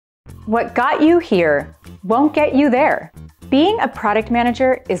What got you here won't get you there. Being a product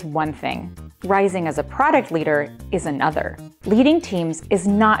manager is one thing. Rising as a product leader is another. Leading teams is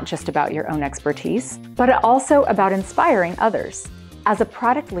not just about your own expertise, but also about inspiring others. As a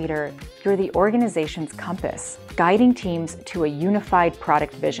product leader, you're the organization's compass, guiding teams to a unified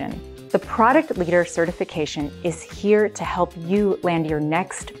product vision. The Product Leader certification is here to help you land your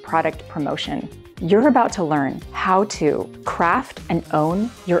next product promotion. You're about to learn how to craft and own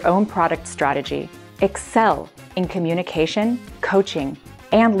your own product strategy, excel in communication, coaching,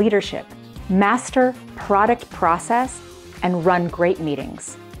 and leadership, master product process, and run great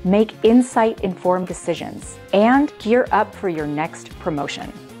meetings, make insight-informed decisions, and gear up for your next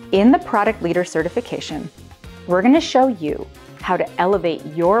promotion. In the Product Leader certification, we're going to show you how to elevate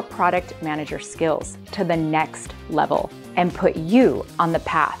your product manager skills to the next level and put you on the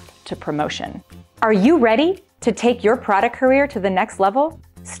path to promotion. Are you ready to take your product career to the next level?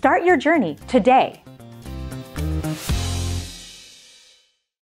 Start your journey today.